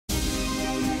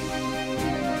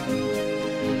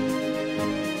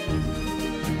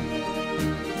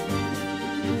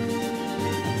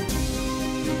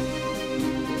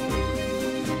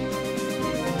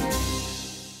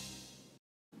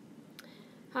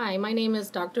Hi, my name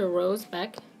is Dr. Rose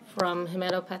Beck from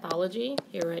Hematopathology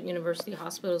here at University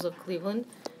Hospitals of Cleveland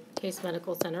Case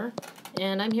Medical Center,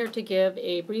 and I'm here to give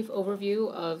a brief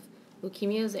overview of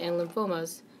leukemias and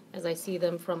lymphomas as I see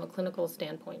them from a clinical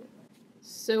standpoint.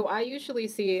 So I usually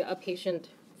see a patient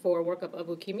for workup of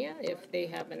leukemia if they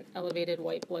have an elevated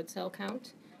white blood cell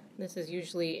count. This is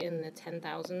usually in the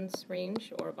 10,000s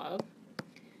range or above.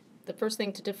 The first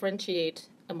thing to differentiate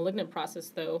a malignant process,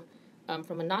 though,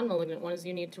 from a non-malignant one is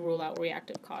you need to rule out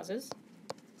reactive causes,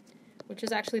 which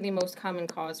is actually the most common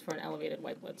cause for an elevated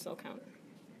white blood cell count.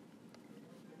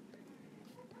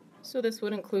 So this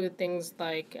would include things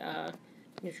like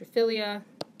neutrophilia,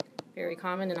 very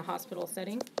common in a hospital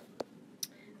setting.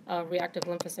 Reactive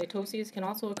lymphocytoses can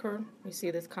also occur. We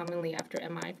see this commonly after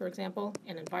MI, for example,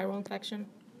 and in viral infection.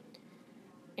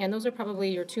 And those are probably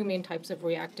your two main types of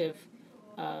reactive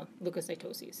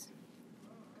leukocytoses.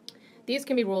 These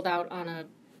can be ruled out on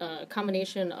a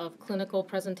combination of clinical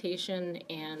presentation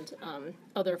and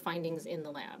other findings in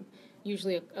the lab.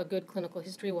 Usually a good clinical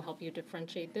history will help you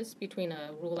differentiate this between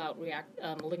a rule-out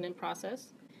malignant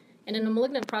process. And in a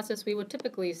malignant process, we would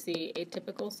typically see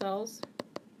atypical cells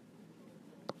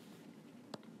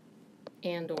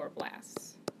and or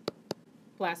blasts.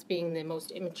 Blasts being the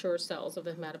most immature cells of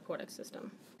the hematopoietic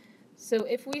system. So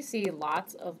if we see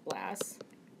lots of blasts,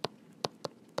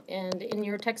 and in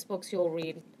your textbooks you'll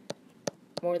read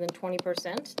more than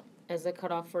 20% as the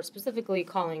cutoff for specifically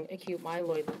calling acute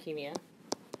myeloid leukemia.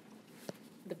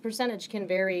 The percentage can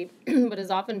vary, but is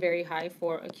often very high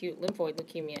for acute lymphoid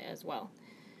leukemia as well.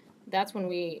 That's when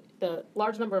the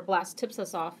large number of blasts tips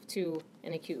us off to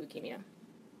an acute leukemia.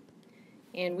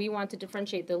 And we want to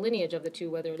differentiate the lineage of the two,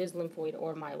 whether it is lymphoid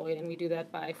or myeloid, and we do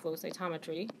that by flow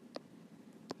cytometry,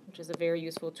 which is a very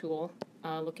useful tool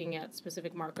looking at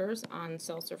specific markers on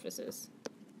cell surfaces.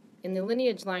 In the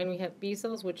lineage line, we have B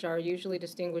cells, which are usually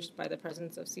distinguished by the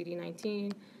presence of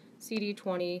CD19,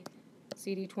 CD20,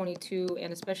 CD22,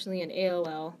 and especially in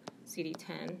ALL,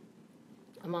 CD10,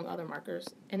 among other markers.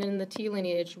 And in the T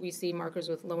lineage, we see markers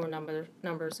with lower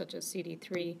numbers such as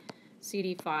CD3,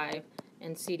 CD5,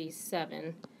 and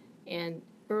CD7. And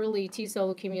early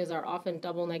T-cell leukemias are often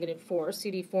double negative for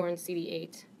CD4 and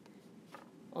CD8,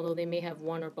 although they may have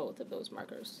one or both of those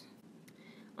markers.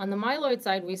 On the myeloid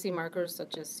side, we see markers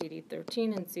such as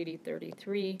CD13 and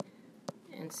CD33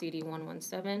 and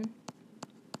CD117.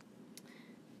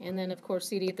 And then, of course,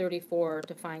 CD34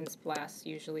 defines blasts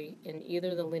usually in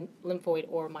either the lymphoid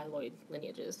or myeloid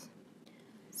lineages.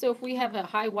 So if we have a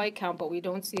high white count, but we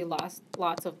don't see lots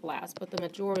of blasts, but the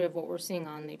majority of what we're seeing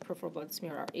on the peripheral blood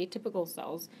smear are atypical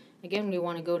cells, again, we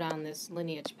want to go down this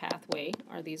lineage pathway.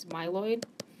 Are these myeloid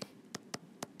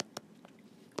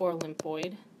or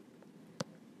lymphoid?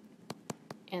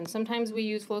 And sometimes we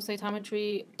use flow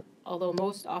cytometry, although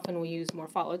most often we use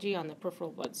morphology on the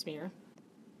peripheral blood smear.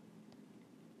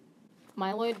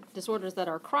 Myeloid disorders that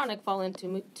are chronic fall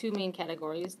into two main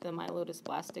categories, the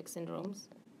myelodysplastic syndromes,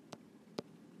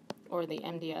 or the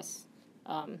MDS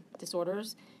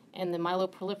disorders, and the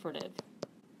myeloproliferative.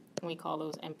 We call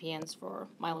those MPNs for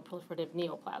myeloproliferative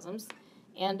neoplasms.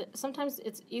 And sometimes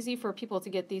it's easy for people to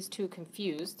get these two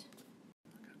confused.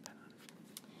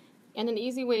 And an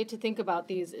easy way to think about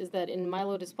these is that in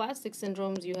myelodysplastic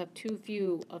syndromes, you have too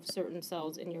few of certain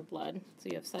cells in your blood, so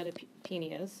you have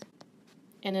cytopenias.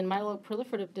 And in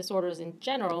myeloproliferative disorders in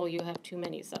general, you have too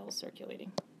many cells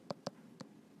circulating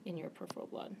in your peripheral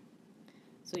blood,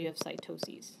 so you have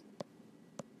cytoses.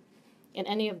 And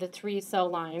any of the three cell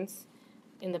lines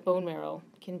in the bone marrow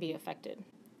can be affected.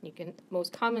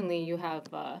 Most commonly, you have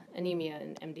anemia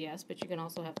in MDS, but you can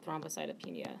also have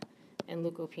thrombocytopenia and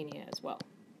leukopenia as well.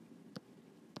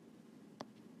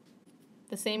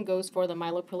 The same goes for the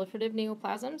myeloproliferative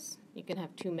neoplasms. You can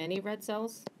have too many red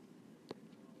cells,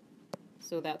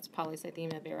 so that's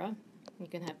polycythemia vera. You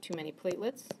can have too many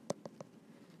platelets,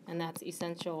 and that's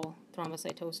essential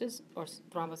thrombocytosis or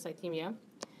thrombocythemia.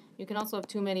 You can also have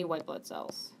too many white blood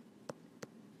cells.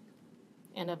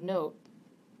 And of note,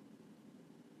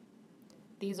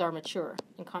 these are mature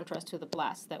in contrast to the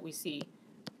blasts that we see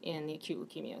in the acute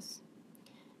leukemias.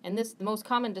 And the most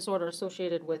common disorder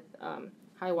associated with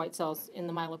high white cells in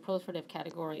the myeloproliferative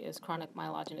category is chronic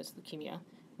myelogenous leukemia,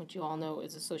 which you all know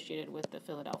is associated with the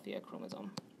Philadelphia chromosome.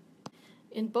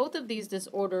 In both of these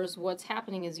disorders, what's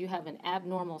happening is you have an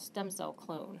abnormal stem cell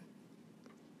clone.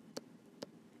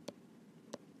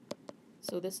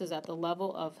 So this is at the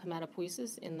level of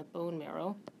hematopoiesis in the bone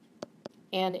marrow.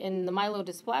 And in the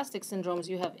myelodysplastic syndromes,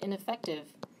 you have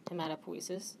ineffective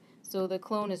hematopoiesis. So the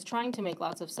clone is trying to make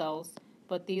lots of cells,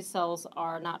 but these cells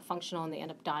are not functional and they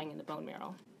end up dying in the bone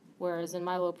marrow. Whereas in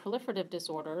myeloproliferative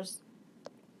disorders,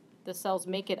 the cells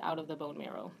make it out of the bone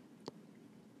marrow,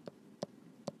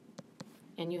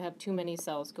 and you have too many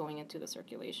cells going into the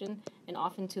circulation, and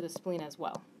often to the spleen as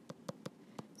well.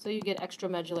 So you get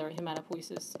extramedullary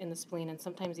hematopoiesis in the spleen and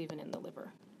sometimes even in the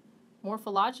liver.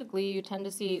 Morphologically, you tend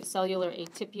to see cellular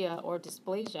atypia or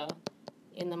dysplasia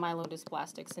in the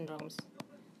myelodysplastic syndromes,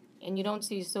 and you don't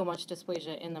see so much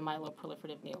dysplasia in the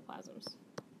myeloproliferative neoplasms.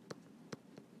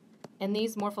 And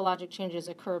these morphologic changes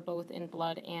occur both in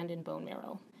blood and in bone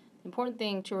marrow. The important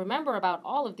thing to remember about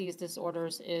all of these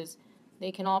disorders is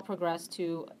they can all progress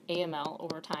to AML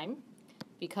over time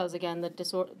because, again,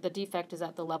 the defect is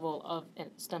at the level of a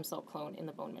stem cell clone in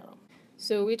the bone marrow.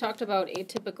 So we talked about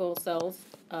atypical cells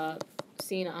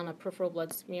seen on a peripheral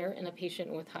blood smear in a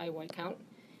patient with high white count,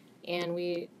 and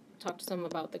we talked some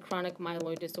about the chronic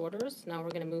myeloid disorders. Now we're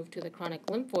going to move to the chronic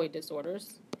lymphoid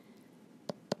disorders,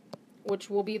 which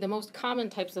will be the most common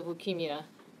types of leukemia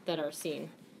that are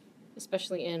seen,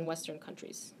 especially in Western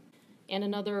countries. And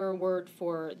another word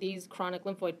for these chronic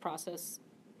lymphoid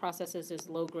processes is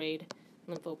low-grade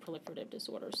lymphoproliferative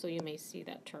disorders, so you may see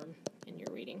that term in your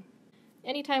reading.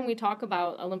 Anytime we talk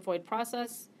about a lymphoid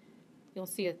process, you'll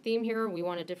see a theme here. We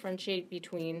want to differentiate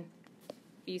between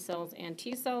B cells and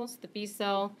T cells. The B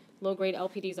cell low-grade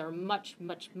LPDs are much,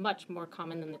 much, much more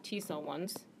common than the T cell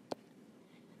ones.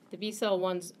 The B cell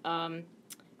ones, the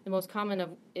most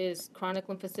common is chronic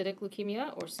lymphocytic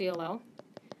leukemia, or CLL,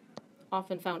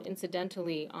 often found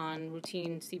incidentally on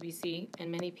routine CBC,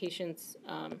 and many patients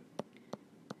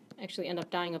actually end up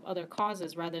dying of other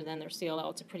causes rather than their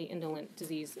CLL. It's a pretty indolent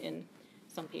disease in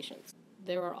some patients.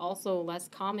 There are also less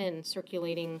common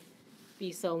circulating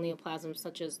B cell neoplasms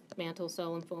such as mantle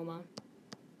cell lymphoma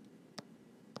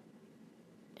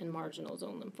and marginal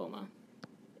zone lymphoma.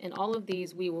 And all of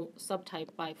these we will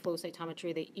subtype by flow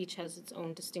cytometry. They each has its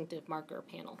own distinctive marker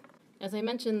panel. As I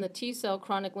mentioned, the T cell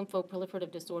chronic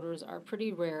lymphoproliferative disorders are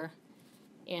pretty rare,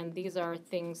 and these are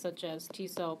things such as T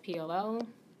cell PLL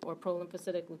or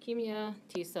prolymphocytic leukemia,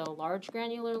 T cell large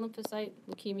granular lymphocyte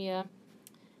leukemia,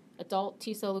 adult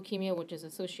T cell leukemia, which is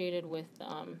associated with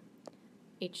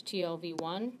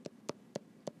HTLV1,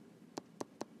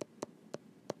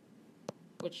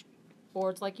 which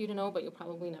boards like you to know, but you'll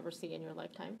probably never see in your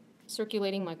lifetime.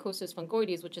 Circulating mycosis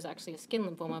fungoides, which is actually a skin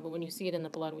lymphoma, but when you see it in the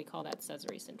blood, we call that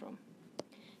Sézary syndrome.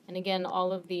 And again,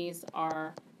 all of these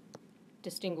are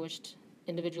distinguished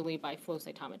individually by flow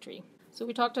cytometry. So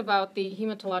we talked about the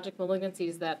hematologic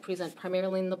malignancies that present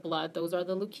primarily in the blood. Those are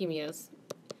the leukemias.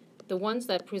 The ones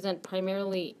that present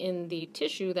primarily in the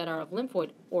tissue that are of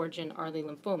lymphoid origin are the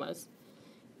lymphomas.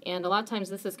 And a lot of times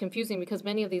this is confusing because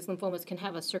many of these lymphomas can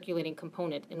have a circulating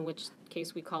component, in which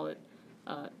case we call it,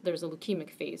 there's a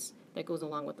leukemic phase that goes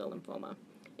along with the lymphoma.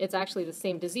 It's actually the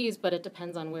same disease, but it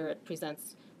depends on where it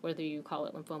presents, whether you call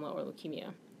it lymphoma or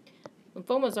leukemia.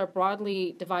 Lymphomas are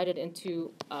broadly divided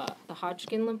into the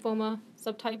Hodgkin lymphoma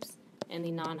subtypes and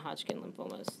the non-Hodgkin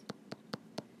lymphomas.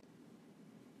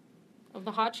 Of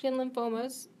the Hodgkin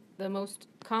lymphomas, the most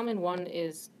common one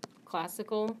is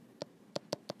classical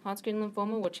Hodgkin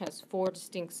lymphoma, which has 4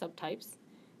 distinct subtypes.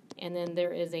 And then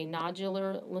there is a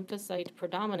nodular lymphocyte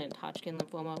predominant Hodgkin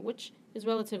lymphoma, which is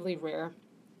relatively rare,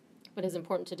 but is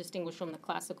important to distinguish from the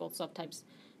classical subtypes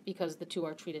because the two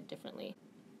are treated differently.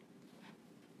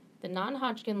 The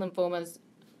non-Hodgkin lymphomas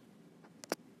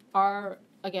are,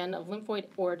 again, of lymphoid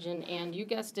origin, and you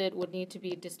guessed it, would need to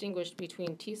be distinguished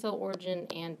between T cell origin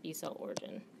and B cell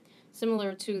origin.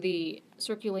 Similar to the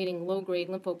circulating low-grade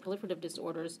lymphoproliferative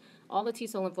disorders, all the T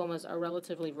cell lymphomas are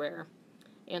relatively rare,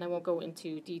 and I won't go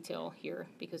into detail here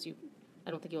because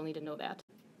I don't think you'll need to know that.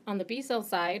 On the B cell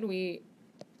side, we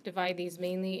divide these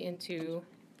mainly into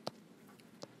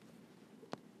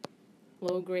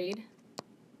low-grade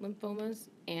lymphomas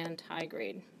and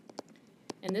high-grade.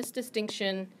 And this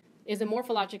distinction is a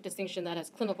morphologic distinction that has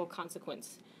clinical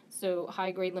consequence. So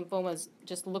high-grade lymphomas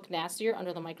just look nastier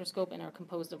under the microscope and are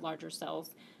composed of larger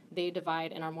cells. They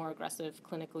divide and are more aggressive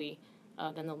clinically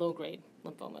than the low-grade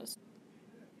lymphomas.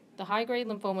 The high-grade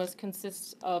lymphomas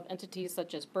consist of entities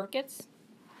such as Burkitt's,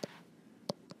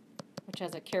 which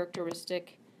has a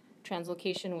characteristic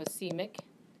translocation with c-MYC,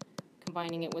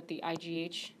 combining it with the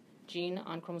IGH gene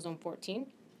on chromosome 14.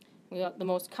 The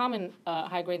most common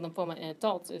high-grade lymphoma in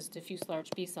adults is diffuse large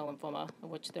B-cell lymphoma, of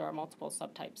which there are multiple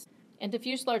subtypes. And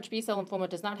diffuse large B-cell lymphoma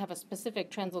does not have a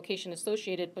specific translocation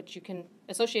associated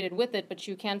with it, but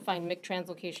you can find MYC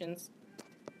translocations,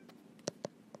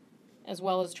 as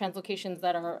well as translocations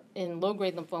that are in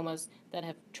low-grade lymphomas that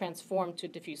have transformed to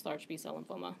diffuse large B-cell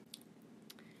lymphoma.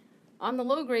 On the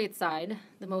low-grade side,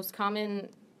 the most common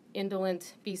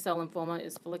indolent B-cell lymphoma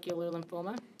is follicular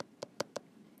lymphoma.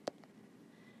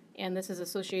 And this is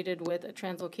associated with a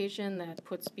translocation that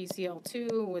puts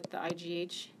BCL2 with the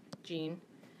IgH gene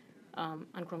on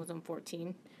chromosome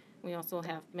 14. We also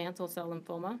have mantle cell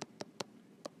lymphoma,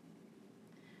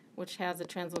 which has a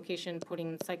translocation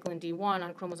putting cyclin D1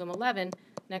 on chromosome 11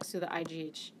 next to the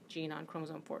IgH gene on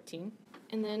chromosome 14.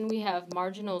 And then we have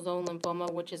marginal zone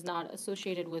lymphoma, which is not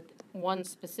associated with one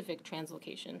specific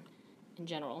translocation in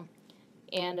general.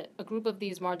 And a group of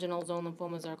these marginal zone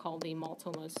lymphomas are called the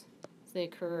maltomas. So they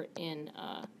occur in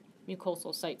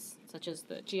mucosal sites, such as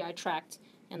the GI tract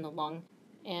and the lung.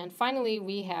 And finally,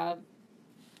 we have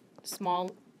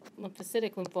small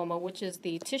lymphocytic lymphoma, which is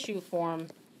the tissue form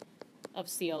of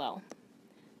CLL.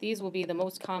 These will be the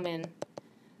most common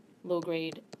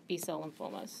low-grade B-cell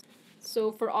lymphomas.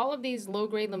 So for all of these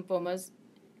low-grade lymphomas,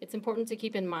 it's important to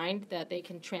keep in mind that they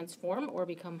can transform or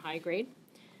become high-grade.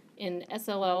 In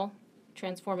SLL,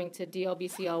 transforming to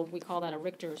DLBCL, we call that a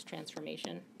Richter's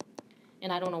transformation.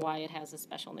 And I don't know why it has a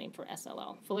special name for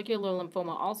SLL. Follicular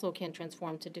lymphoma also can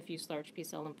transform to diffuse large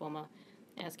B-cell lymphoma,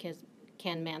 as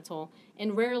can mantle,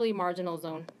 and rarely marginal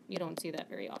zone. You don't see that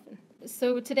very often.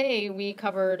 So today we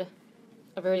covered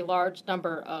a very large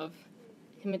number of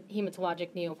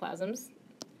hematologic neoplasms,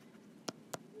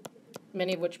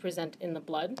 many of which present in the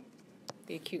blood,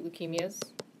 the acute leukemias,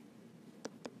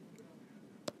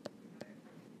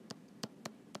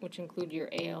 which include your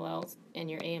ALLs and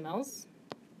your AMLs.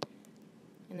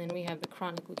 And then we have the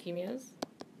chronic leukemias,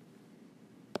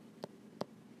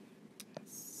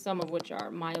 some of which are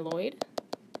myeloid,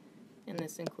 and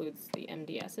this includes the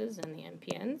MDSs and the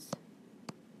MPNs.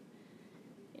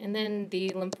 And then the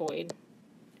lymphoid,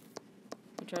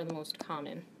 which are the most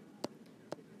common,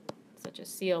 such as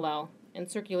CLL,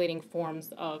 and circulating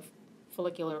forms of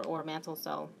follicular or mantle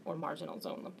cell or marginal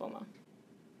zone lymphoma.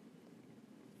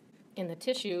 In the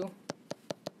tissue,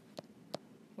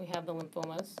 we have the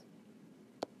lymphomas.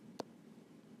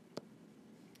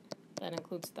 That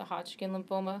includes the Hodgkin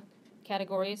lymphoma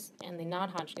categories and the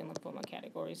non-Hodgkin lymphoma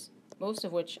categories, most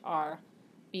of which are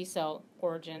B-cell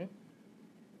origin.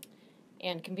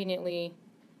 And conveniently,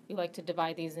 we like to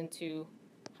divide these into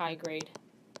high-grade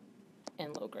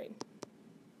and low-grade.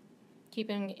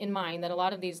 Keeping in mind that a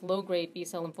lot of these low-grade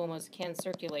B-cell lymphomas can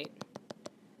circulate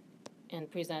and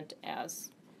present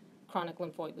as chronic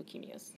lymphoid leukemias.